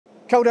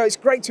Koldo, it's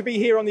great to be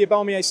here on the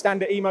IBARMIA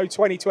stand at EMO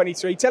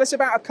 2023. Tell us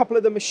about a couple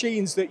of the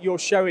machines that you're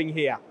showing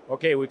here.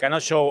 Okay, we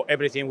cannot show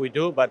everything we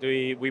do, but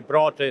we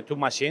brought two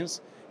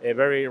machines,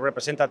 very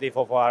representative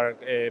of our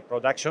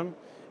production.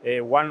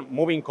 One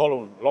moving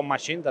column long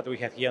machine that we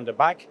have here on the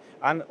back,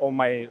 and on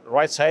my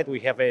right side we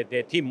have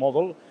the T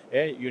model,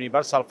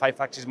 universal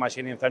 5-axis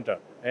machine in center.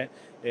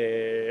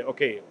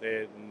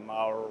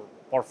 Our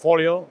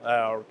portfolio,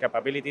 our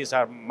capabilities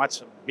are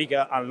much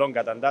bigger and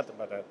longer than that.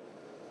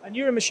 And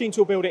you're a machine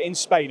tool builder in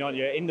Spain, aren't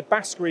you? In the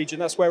Basque region,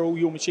 that's where all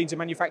your machines are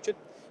manufactured?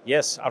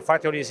 Yes, our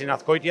factory is in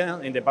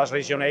Azkoitia, in the Basque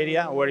region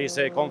area, where is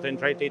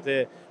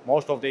concentrated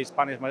most of the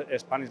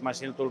Spanish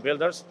machine tool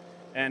builders.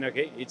 And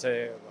it's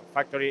a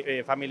factory,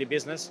 a family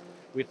business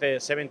with a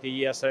 70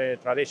 years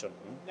tradition.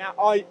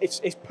 Now,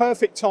 it's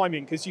perfect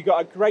timing because you've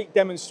got a great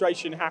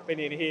demonstration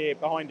happening here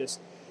behind us.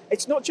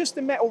 It's not just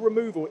the metal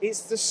removal,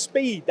 it's the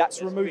speed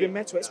that's removing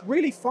metal. It's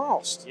really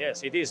fast.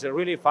 Yes, it is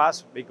really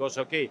fast because,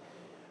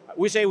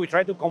 we say we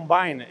try to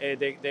combine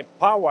the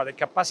power, the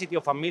capacity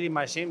of a milling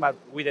machine, but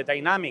with the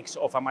dynamics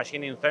of a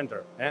machine in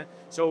center.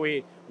 So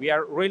we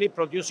are really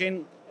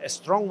producing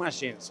strong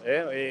machines.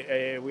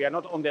 We are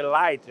not on the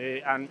light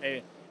and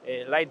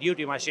light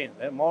duty machine,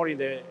 more in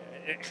the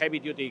heavy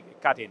duty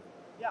cutting.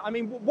 Yeah, I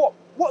mean,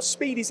 what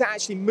speed is that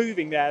actually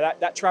moving there,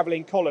 that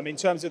traveling column, in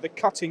terms of the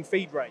cutting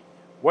feed rate?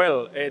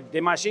 Well,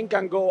 the machine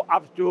can go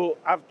up to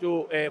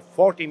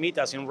 40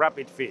 meters in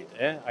rapid feed.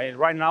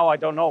 Right now, I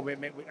don't know.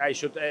 I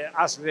should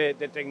ask the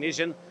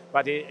technician.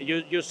 But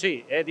you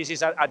see, this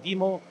is a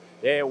demo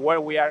where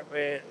we are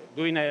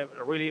doing a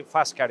really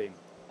fast cutting.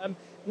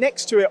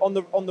 Next to it, on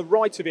the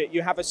right of it,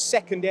 you have a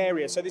second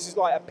area. So this is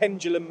like a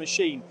pendulum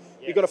machine.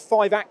 Yes. You've got a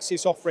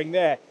 5-axis offering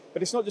there.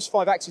 But it's not just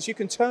 5-axis. You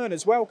can turn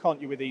as well,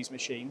 can't you, with these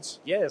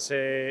machines? Yes.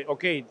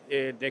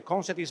 The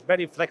concept is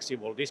very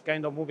flexible, this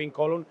kind of moving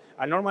column.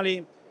 And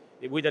normally,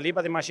 we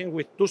deliver the machine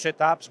with two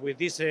setups, with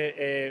this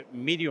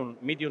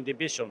medium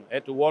division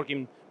to work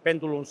in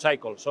pendulum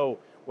cycle. So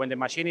when the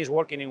machine is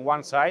working in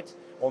one side,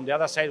 on the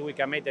other side we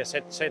can make the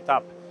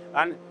setup.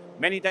 And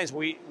many times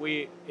we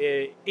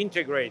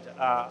integrate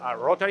a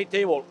rotary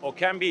table, or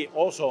can be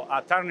also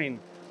a turning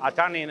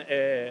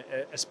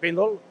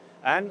spindle.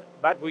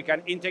 But we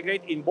can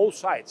integrate in both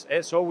sides,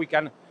 so we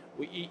can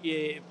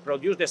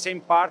produce the same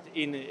part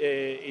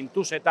in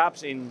two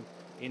setups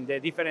in the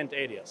different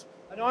areas.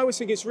 And I always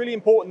think it's really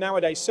important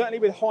nowadays, certainly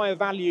with higher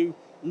value,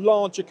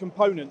 larger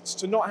components,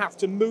 to not have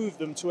to move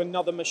them to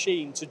another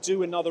machine to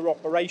do another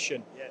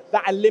operation. Yes.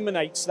 That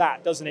eliminates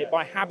that, doesn't it,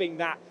 by having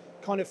that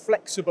kind of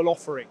flexible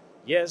offering?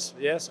 Yes.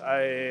 This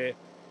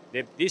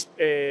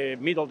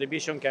middle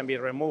division can be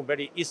removed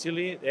very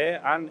easily,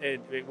 and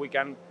we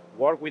can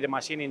work with the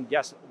machine in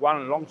just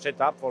one long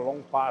setup for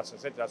long parts,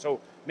 etc. So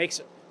makes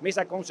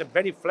a concept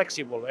very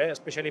flexible,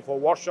 especially for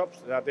workshops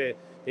that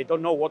they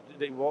don't know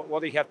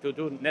what they have to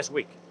do next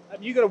week.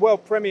 You got a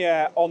world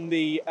premiere on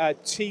the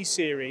T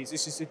series.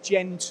 This is a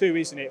Gen 2,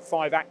 isn't it?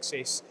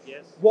 5-axis.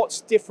 Yes. What's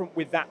different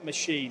with that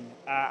machine,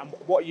 and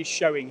what are you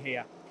showing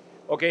here?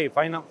 Okay,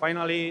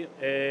 finally,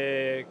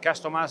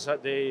 customers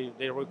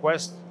they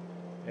request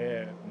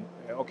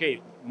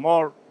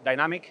more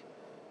dynamic,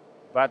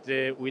 but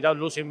without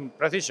losing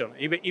precision,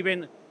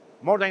 even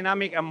more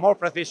dynamic and more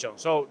precision.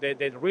 So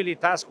the really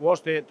task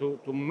was to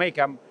make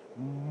a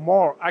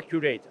more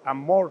accurate and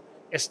more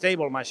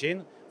stable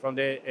machine from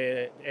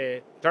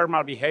the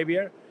thermal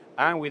behavior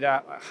and with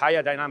a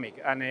higher dynamic.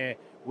 And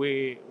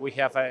we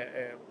have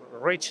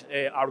reached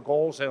our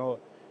goals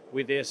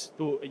with this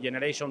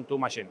generation 2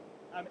 machine.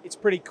 It's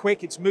pretty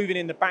quick, it's moving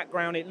in the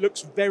background, it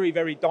looks very,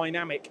 very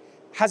dynamic.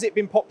 Has it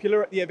been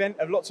popular at the event?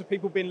 Have lots of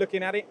people been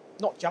looking at it?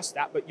 Not just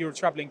that, but you're a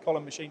traveling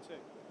column machine too.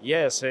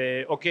 Yes,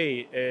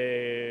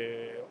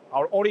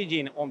 our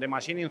origin on the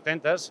machining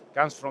centers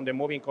comes from the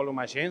moving column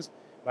machines,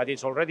 but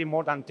it's already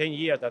more than 10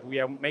 years that we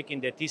are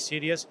making the T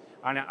series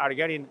and are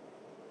getting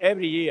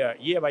every year,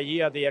 year by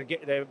year,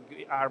 they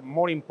are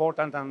more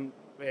important and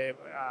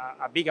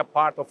a bigger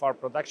part of our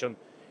production.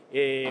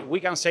 We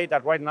can say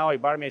that right now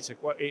IBARMIA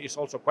is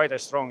also quite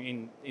strong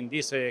in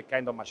this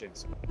kind of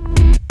machines.